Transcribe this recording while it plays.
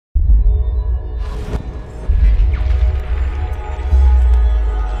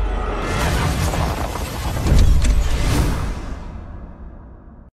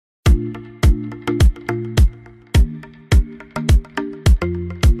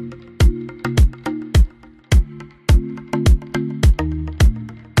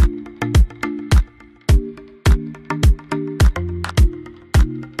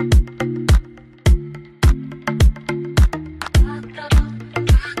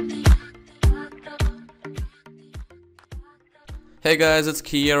Hey guys, it's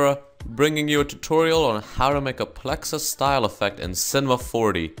Kiera, bringing you a tutorial on how to make a Plexus style effect in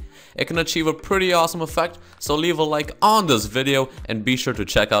Cinema4D. It can achieve a pretty awesome effect, so leave a like on this video and be sure to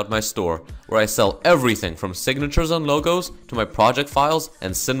check out my store, where I sell everything from signatures and logos to my project files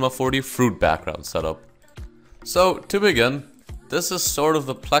and Cinema4D fruit background setup. So to begin, this is sort of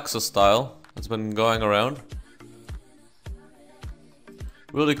the Plexus style that's been going around.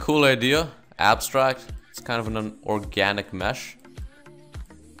 Really cool idea, abstract, it's kind of an organic mesh.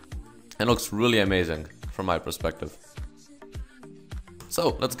 And looks really amazing from my perspective.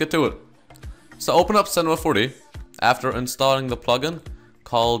 So let's get to it. So open up Cinema4D after installing the plugin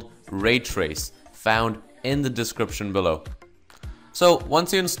called Ray Trace, found in the description below. So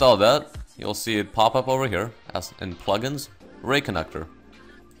once you install that, you'll see it pop up over here as in plugins, Ray Connector.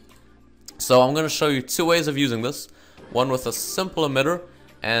 So I'm going to show you two ways of using this, one with a simple emitter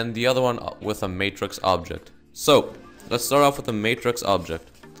and the other one with a matrix object. So let's start off with the matrix object.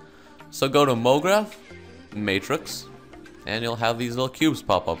 So go to MoGraph, Matrix, and you'll have these little cubes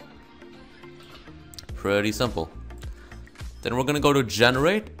pop up. Pretty simple. Then we're going to go to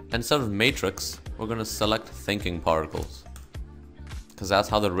Generate. Instead of Matrix, we're going to select Thinking Particles, because that's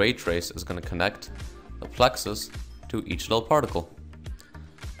how the ray trace is going to connect the Plexus to each little particle.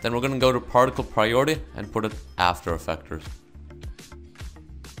 Then we're going to go to Particle Priority and put it after Effectors.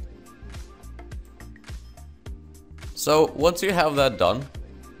 So once you have that done,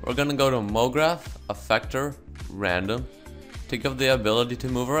 we're going to go to MoGraph, Effector, Random to give the ability to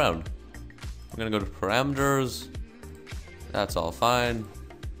move around. We're going to go to Parameters, that's all fine.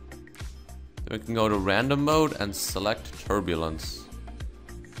 Then we can go to Random Mode and select Turbulence.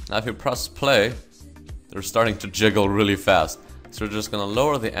 Now if you press play, they're starting to jiggle really fast. So we're just going to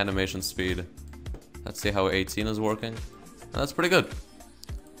lower the animation speed. Let's see how 18 is working. That's pretty good.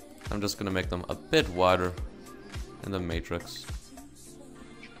 I'm just going to make them a bit wider in the matrix.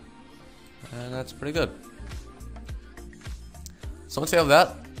 And that's pretty good. So once you have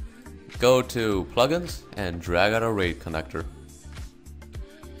that, go to Plugins and drag out a Ray Connector.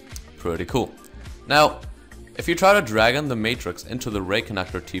 Pretty cool. Now, if you try to drag in the matrix into the Ray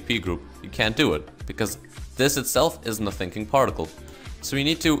Connector TP group, you can't do it, because this itself isn't a thinking particle. So you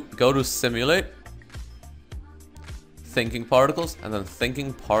need to go to Simulate, Thinking Particles, and then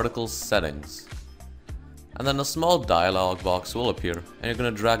Thinking Particles Settings. And then a small dialog box will appear, and you're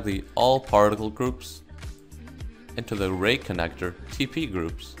going to drag the all particle groups into the Ray Connector TP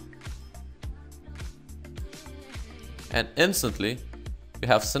groups. And instantly, you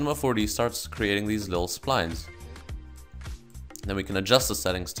have Cinema4D starts creating these little splines. Then we can adjust the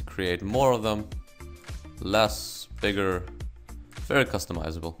settings to create more of them, less, bigger, very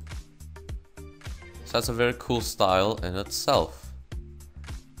customizable. So that's a very cool style in itself.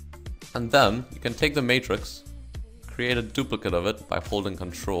 And then you can take the matrix, create a duplicate of it by holding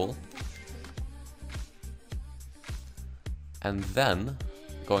Control, and then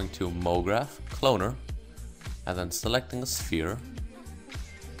going to MoGraph, Cloner, and then selecting a sphere,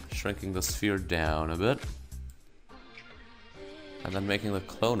 shrinking the sphere down a bit, and then making the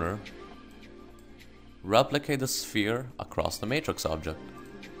cloner replicate the sphere across the matrix object.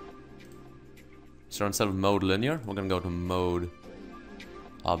 So instead of mode linear, we're going to go to mode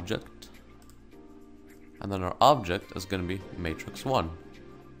object. And then our object is going to be matrix 1.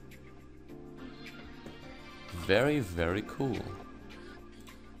 Very, very cool.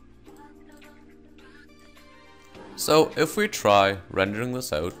 So if we try rendering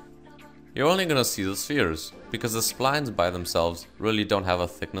this out, you're only going to see the spheres, because the splines by themselves really don't have a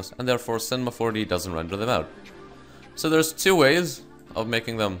thickness, and therefore Cinema4D doesn't render them out. So there's two ways of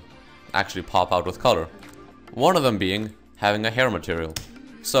making them actually pop out with color. One of them being having a hair material.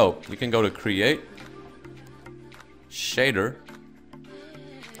 So we can go to Create, Shader,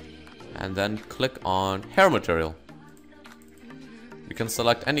 and then click on hair material. We can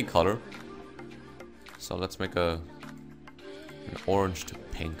select any color. So let's make an orange to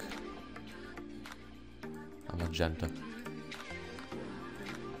pink, a magenta,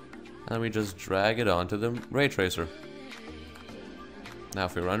 and we just drag it onto the ray tracer. Now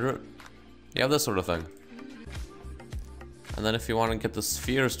if we render it, you have this sort of thing. And then if you want to get the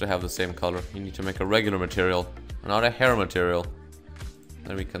spheres to have the same color, you need to make a regular material, not a hair material.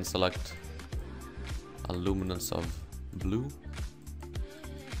 Then we can select a luminance of blue.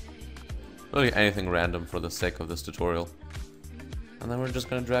 Really anything random for the sake of this tutorial. And then we're just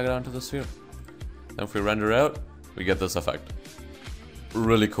going to drag it onto the sphere. Then if we render out, we get this effect.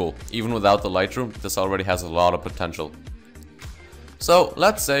 Really cool. Even without the Lightroom, this already has a lot of potential. So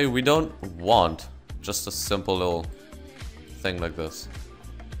let's say we don't want just a simple little thing like this.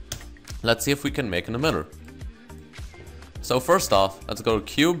 Let's see if we can make an emitter. So first off, let's go to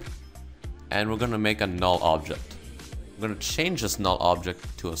cube, and we're gonna make a null object. We're gonna change this null object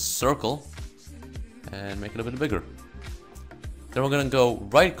to a circle, and make it a bit bigger. Then we're gonna go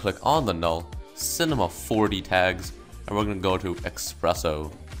right click on the null, Cinema4D tags, and we're gonna go to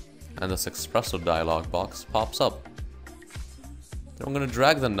Espresso. And this Espresso dialog box pops up. Then we're gonna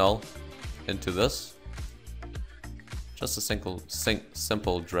drag the null into this. Just a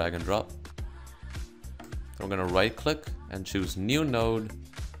simple drag and drop. Then we're gonna right click and choose new node,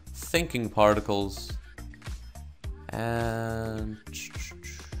 thinking particles, and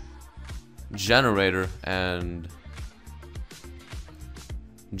generator and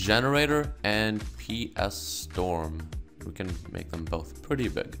PS Storm. We can make them both pretty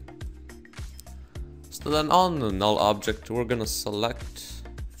big. So then on the null object, we're gonna select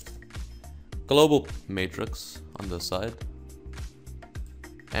global matrix on this side,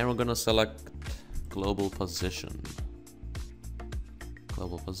 and we're gonna select global position.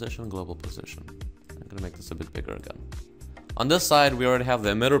 Global position, global position. I'm gonna make this a bit bigger again. On this side, we already have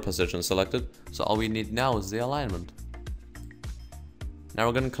the emitter position selected, so all we need now is the alignment. Now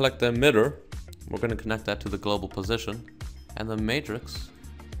we're gonna collect the emitter, we're gonna connect that to the global position, and the matrix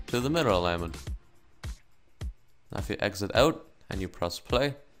to the emitter alignment. Now if you exit out and you press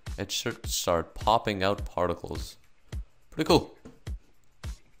play, it should start popping out particles. Pretty cool.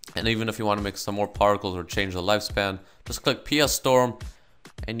 And even if you want to make some more particles or change the lifespan, just click PS Storm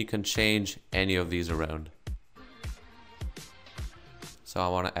and you can change any of these around. So I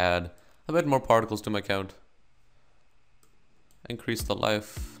want to add a bit more particles to my count. Increase the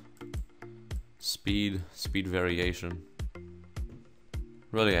life, speed variation.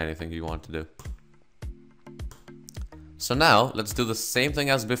 Really anything you want to do. So now let's do the same thing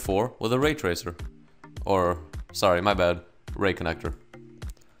as before with a ray tracer. Or, sorry, my bad, ray connector.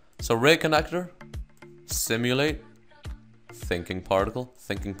 So ray connector, simulate, thinking particle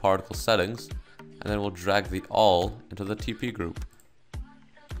settings, and then we'll drag the all into the TP group.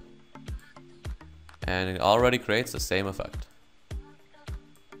 And it already creates the same effect.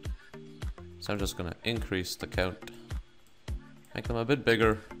 So I'm just gonna increase the count, make them a bit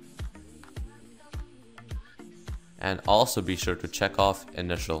bigger, and also be sure to check off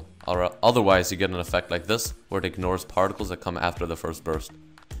initial, or otherwise you get an effect like this where it ignores particles that come after the first burst.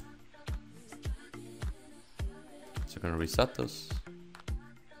 So we're gonna reset this.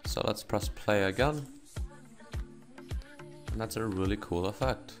 So let's press play again. And that's a really cool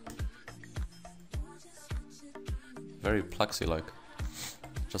effect. Very Plexi-like.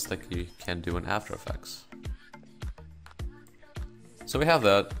 Just like you can do in After Effects. So we have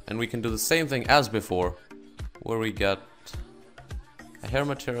that, and we can do the same thing as before, where we get a hair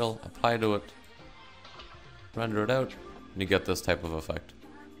material, apply to it, render it out, and you get this type of effect.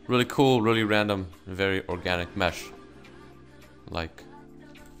 Really cool, really random, very organic mesh. Like.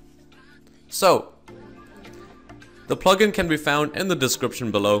 So, the plugin can be found in the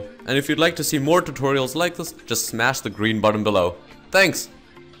description below, and if you'd like to see more tutorials like this, just smash the green button below. Thanks!